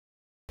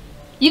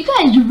You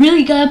guys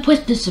really gotta push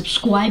the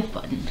subscribe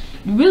button.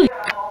 You really.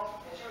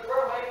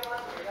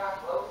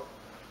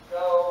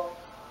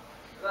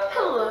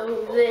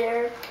 Hello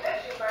there.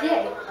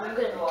 Today I'm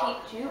going to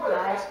teach you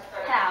guys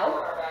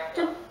how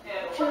to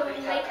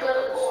make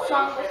a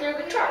song with your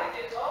guitar.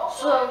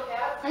 So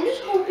I'm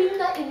just hoping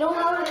that you know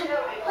how to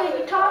play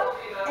guitar,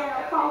 and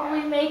I'll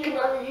probably make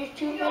another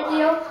YouTube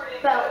video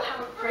about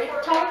how to play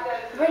guitar.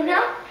 Right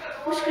now,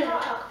 I'm just going to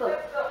talk about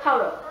how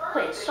to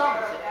play a song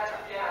with it.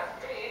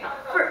 Now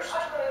first,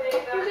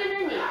 you're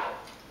going to need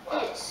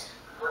is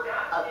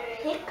a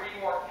pick,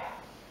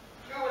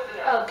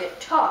 a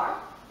guitar.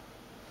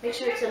 Make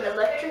sure it's an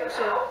electric,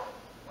 so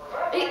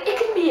it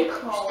can be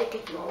acoustic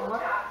if you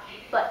want,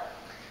 but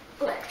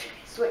electric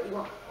is what you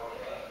want.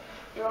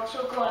 You're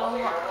also going to want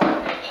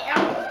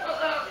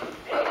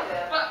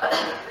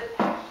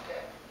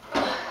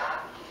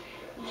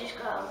you just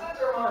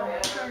gotta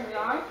turn it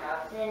on,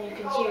 and then you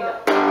can hear it.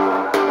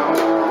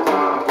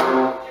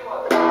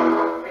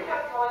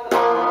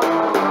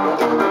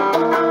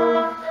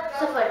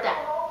 Stuff like that.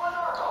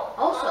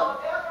 Also,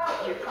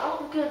 what you're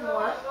probably going to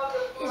want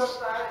is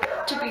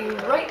to be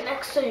right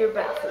next to your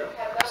bathroom,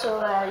 so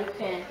that you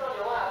can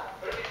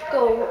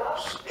go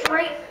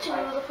straight to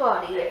the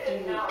potty if you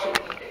need to.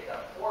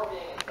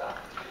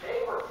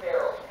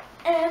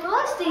 And the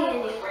last thing you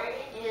need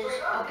is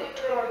a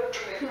guitar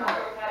tuner.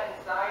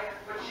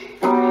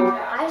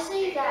 I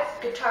say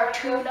that guitar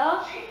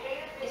tuner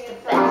is the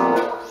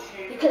best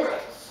because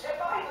it's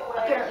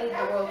apparently the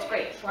world's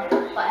greatest one,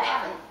 but I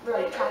haven't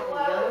really tried the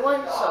other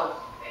one, so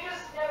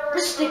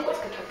just stick with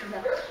guitar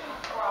tuner.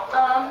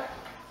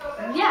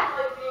 Yeah,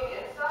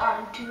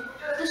 on to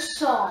the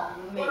song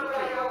making.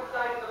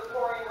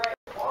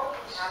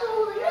 So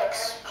the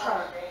next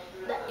part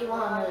that you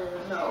want to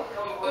know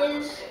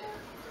is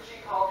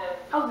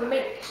how to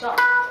make a song.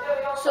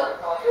 So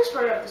this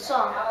part of the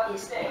song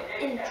is the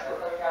intro.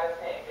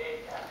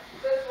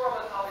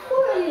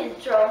 For the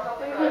intro,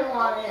 what you're going to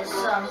want is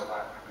some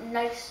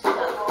nice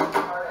stuff.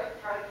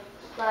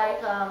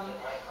 Like,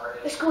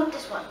 let's go with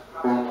this one.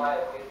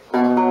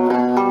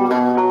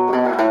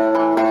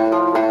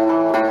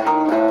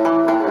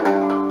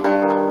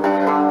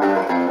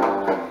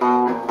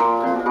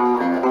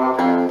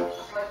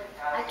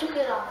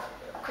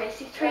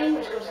 Crazy Train,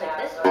 which goes like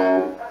this. I'm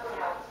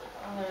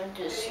going to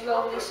do it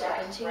slowly so I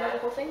can sing the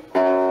whole thing. I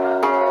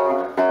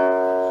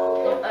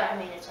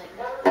mean, it's like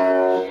this.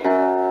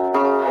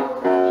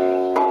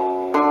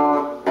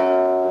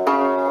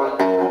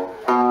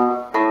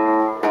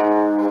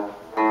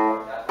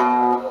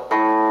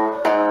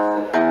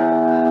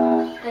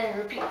 Then it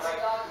repeats.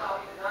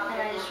 And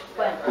I just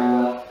went.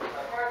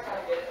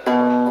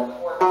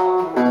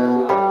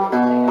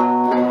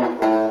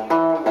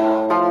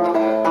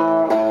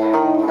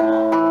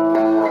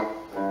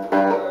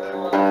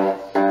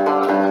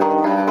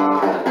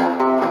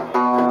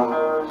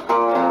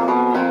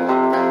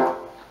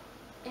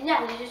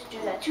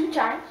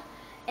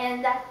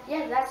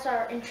 And that's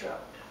our intro.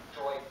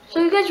 So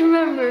you guys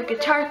remember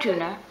Guitar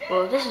Tuner?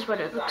 Well, this is what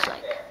it looks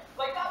like.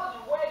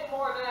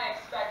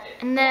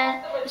 And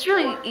then it's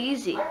really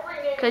easy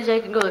because I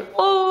can go like,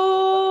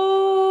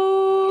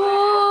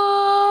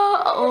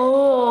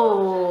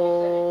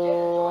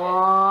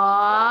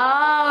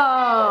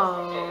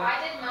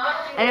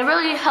 and it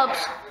really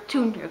helps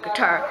tune your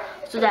guitar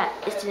so that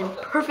it's in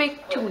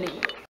perfect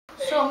tuning.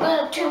 So I'm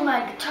gonna tune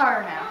my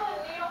guitar now,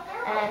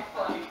 and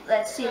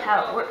let's see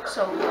how it works.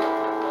 So.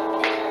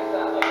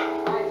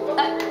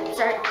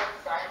 Sorry.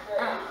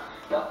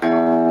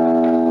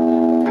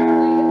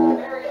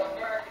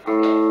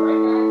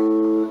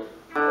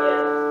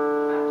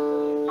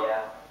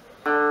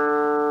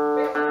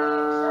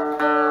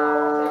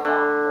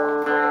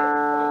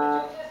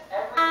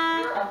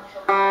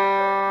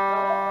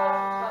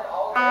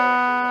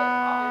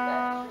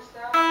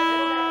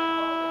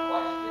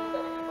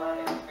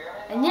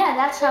 And yeah,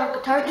 that's how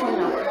guitar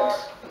tuner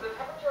works.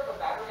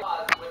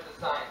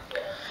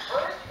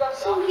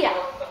 So yeah.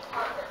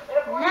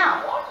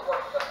 Now,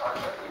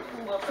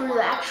 for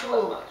the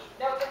actual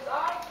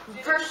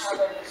verse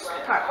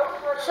part.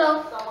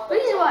 So, the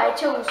reason why I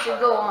chose to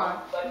go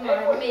on my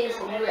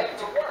amazing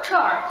electric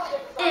guitar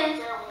is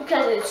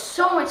because it's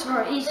so much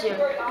more easier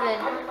than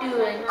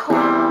doing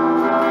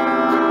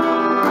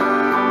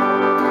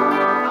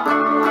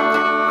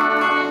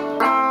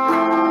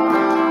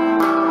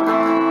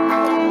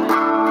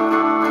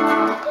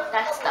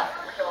that stuff.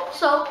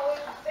 So,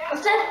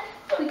 instead,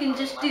 we can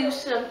just do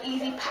some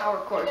easy power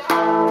chords.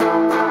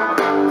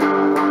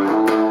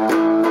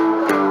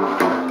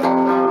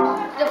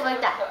 Stuff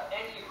like that.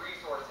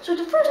 So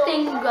the first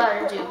thing you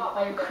gotta do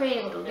when you're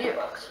creating the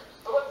lyrics,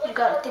 you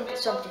gotta think of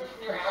something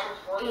like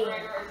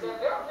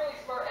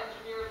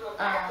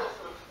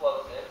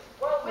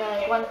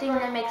one thing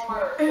that makes me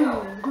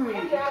angry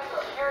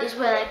is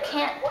when I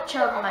can't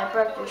chug my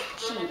brother's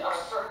cheeks.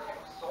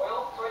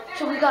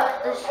 So we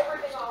got this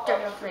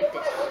start off like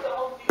this.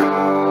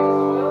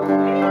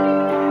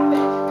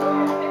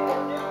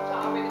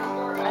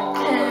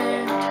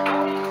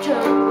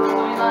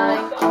 My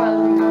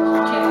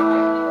brother's cheek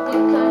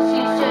because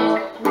he says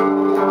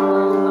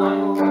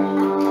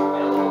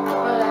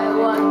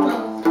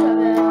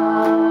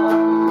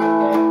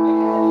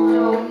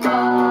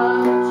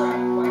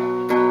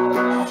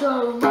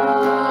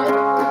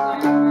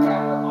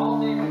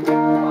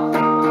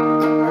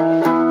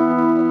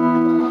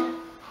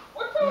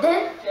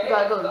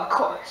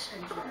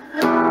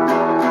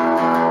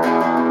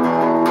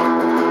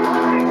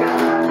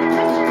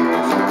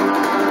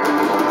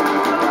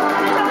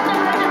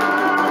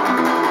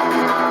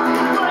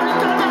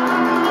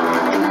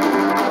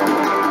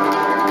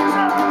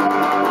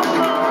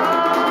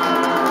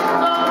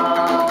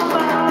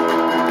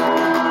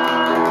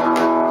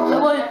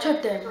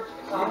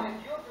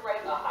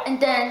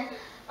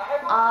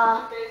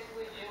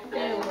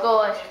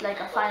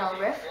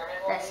riff.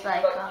 That's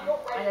like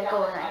as I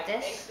go like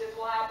this.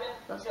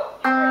 Goes,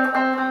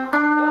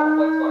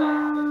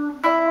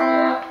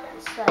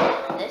 it's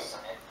like this.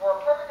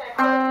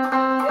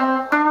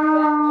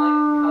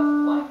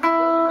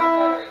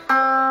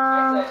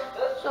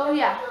 So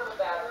yeah,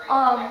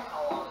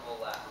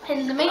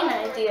 and the main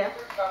idea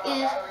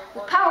is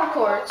with power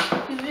chords,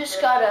 you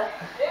just gotta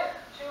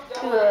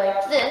do it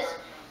like this.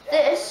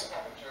 This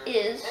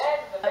is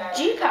a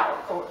G power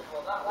chord,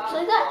 just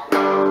like that.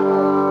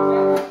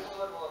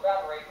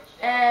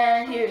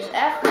 And here's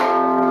F. And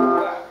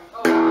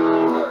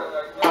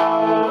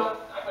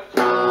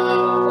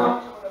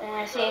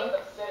I think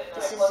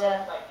this is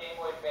a,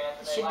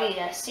 this should be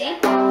a C.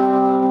 And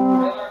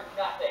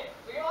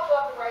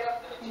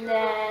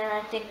then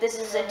I think this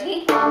is a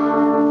D.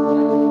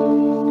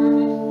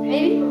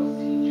 Maybe.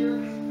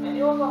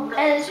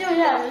 And so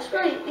yeah, it's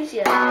pretty easy.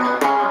 Yeah,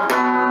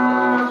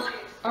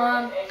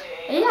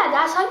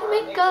 that's how you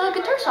make a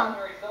guitar song.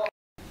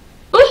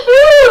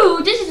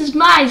 Woohoo! This is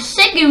my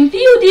second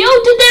video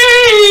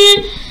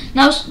today!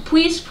 Now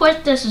please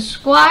put the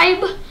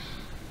subscribe.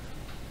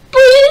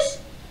 Please!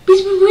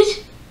 Please.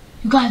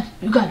 You got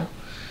it.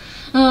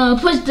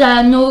 Put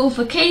the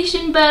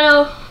notification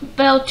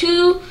bell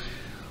too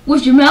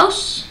with your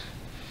mouse.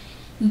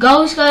 You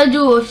always gotta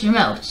do it with your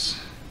mouse.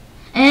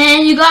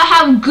 And you gotta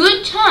have a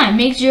good time.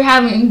 Make sure you're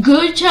having a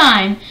good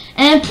time.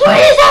 And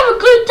please have a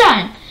good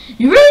time.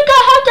 You really